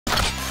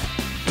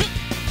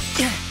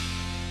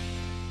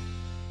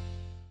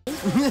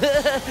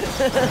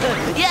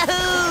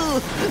Yahoo!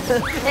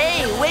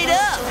 Hey, wait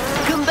up!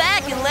 Come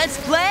back and let's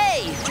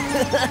play!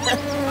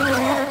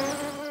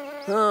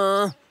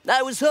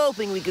 I was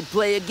hoping we could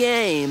play a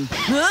game.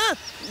 Huh?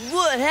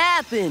 What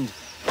happened?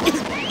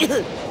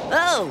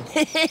 Oh!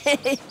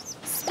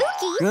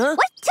 Spooky,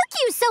 what took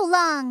you so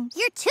long?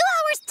 You're 2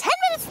 hours, 10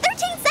 minutes,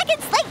 13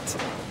 seconds late!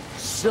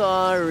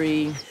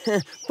 Sorry.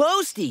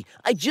 Posty,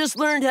 I just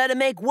learned how to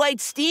make white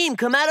steam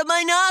come out of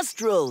my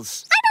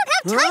nostrils. I don't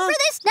have time for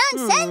this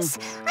nonsense!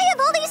 I have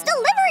all these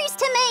deliveries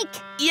to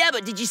make! Yeah,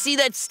 but did you see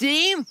that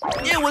steam?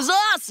 It was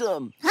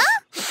awesome! Huh?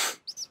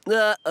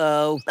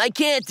 Uh-oh. I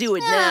can't do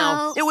it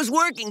now. It was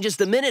working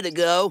just a minute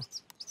ago.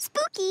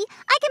 Spooky,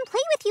 I can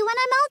play with you when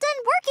I'm all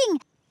done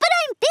working, but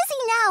I'm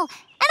busy now,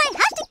 and I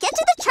have to get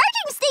to the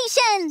charging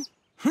station!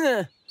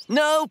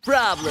 No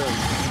problem.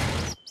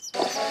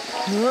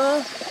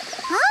 Huh?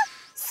 Huh?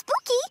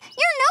 Spooky,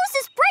 your nose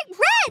is bright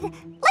red,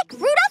 like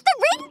Rudolph the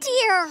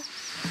reindeer!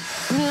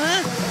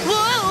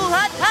 Whoa,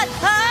 hot, hot,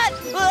 hot!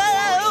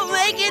 Whoa,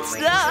 make it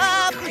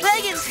stop!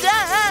 Make it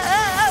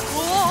stop!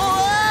 Whoa.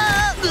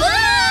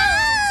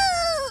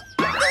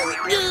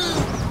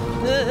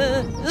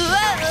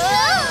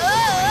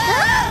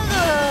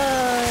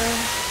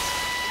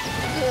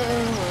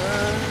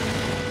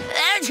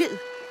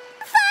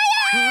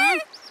 Fire!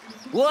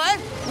 What?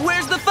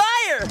 Where's the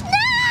fire? No!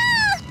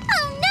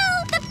 Oh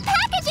no, the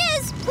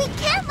packages! We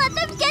can't let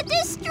them get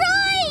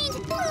destroyed!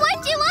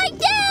 What do I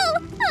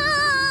do?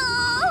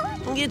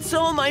 Oh! It's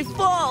all my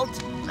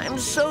fault. I'm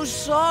so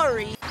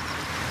sorry.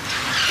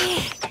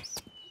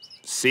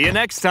 See you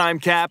next time,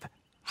 Cap.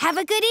 Have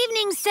a good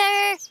evening,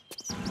 sir.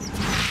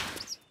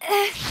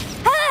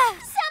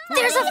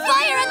 There's a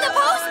fire at the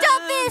post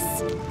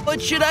office! What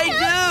should I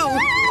do?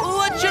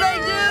 What should I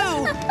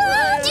do?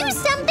 Do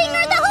something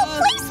or the whole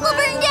place will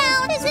burn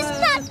down! This has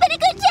not been a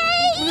good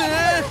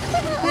day!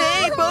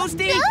 Hey,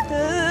 Posty!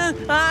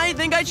 I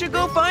think I should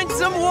go find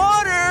some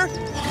water.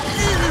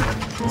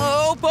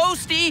 Oh,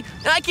 Posty!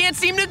 I can't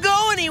seem to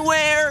go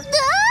anywhere.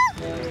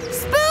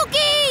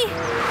 Spooky!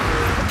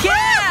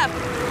 Cap!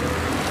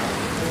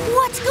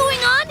 What's going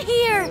on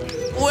here?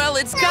 Well,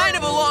 it's kind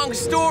of a long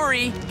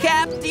story.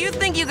 Cap, do you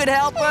think you could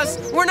help us?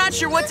 We're not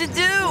sure what to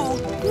do.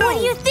 What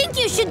do you think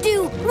you should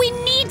do? We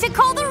need to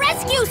call the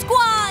rescue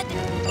squad!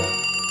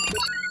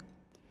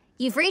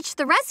 You've reached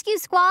the rescue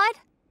squad.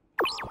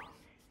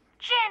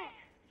 Jin,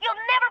 you'll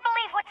never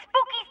believe what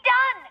Spooky's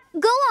done!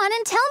 Go on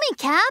and tell me,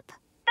 Cap.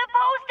 The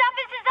post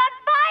office is on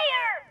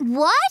fire!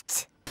 What?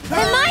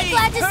 Am I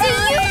glad to see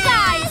you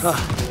guys?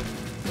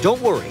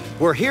 Don't worry,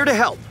 we're here to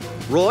help.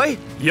 Roy?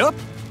 Yup.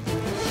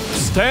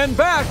 Stand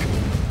back.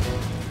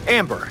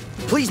 Amber,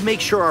 please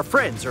make sure our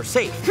friends are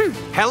safe.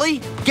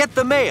 Helly, get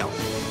the mail.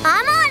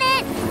 I'm on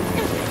it.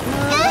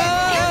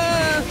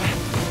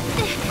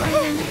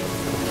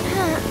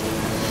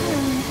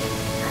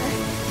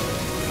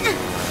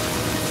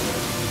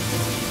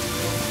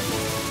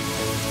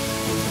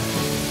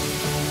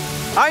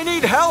 I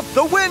need help.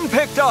 The wind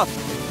picked up.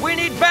 We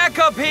need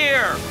backup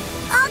here.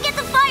 I'll get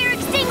the fire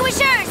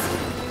extinguishers.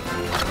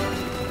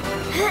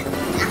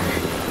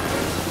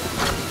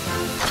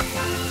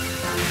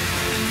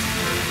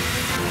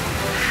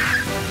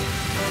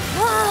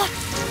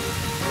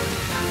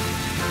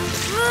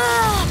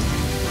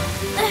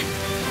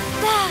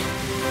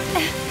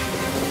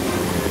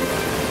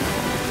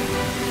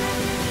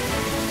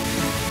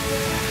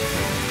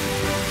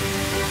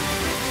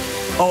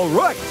 All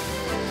right.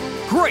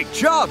 Great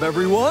job,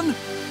 everyone.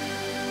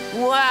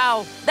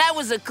 Wow, that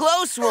was a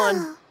close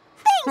one.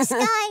 Thanks,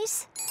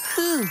 guys.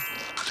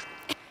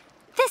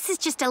 This is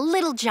just a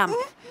little jump.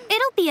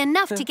 It'll be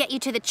enough to get you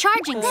to the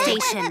charging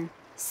station.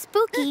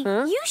 Spooky,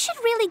 you should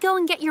really go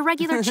and get your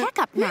regular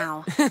checkup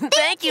now.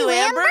 Thank you,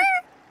 Amber.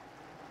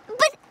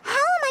 But how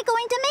am I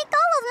going to make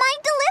all of my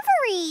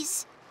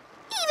deliveries?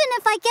 Even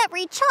if I get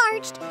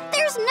recharged,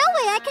 there's no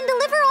way I can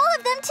deliver all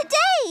of them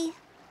today.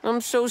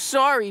 I'm so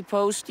sorry,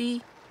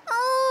 Posty.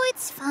 Oh,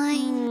 it's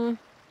fine.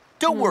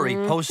 Don't worry,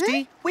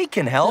 Posty. We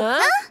can help.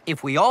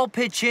 If we all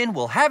pitch in,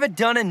 we'll have it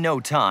done in no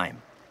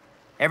time.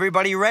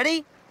 Everybody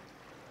ready?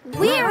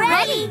 We're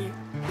ready.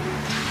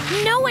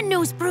 No one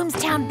knows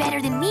Broomstown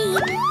better than me.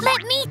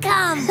 Let me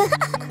come.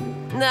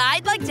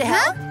 I'd like to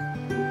help.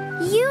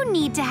 You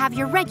need to have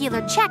your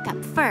regular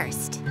checkup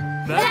first.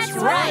 That's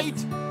right.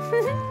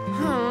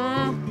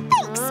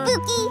 Thanks,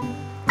 Spooky.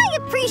 I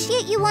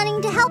appreciate you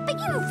wanting to help, but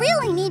you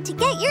really need to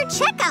get your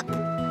checkup.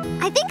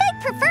 I think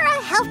I'd prefer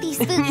a healthy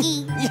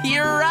Spooky.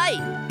 You're right.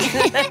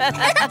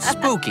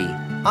 Spooky,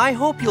 I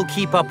hope you'll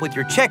keep up with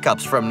your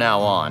checkups from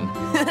now on.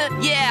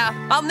 Yeah,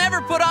 I'll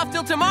never put off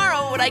till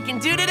tomorrow what I can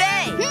do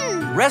today.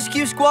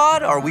 Rescue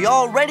squad, are we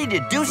all ready to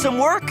do some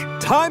work?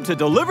 Time to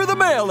deliver the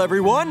mail,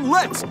 everyone.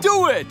 Let's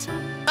do it.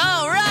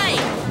 All right.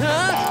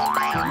 Huh?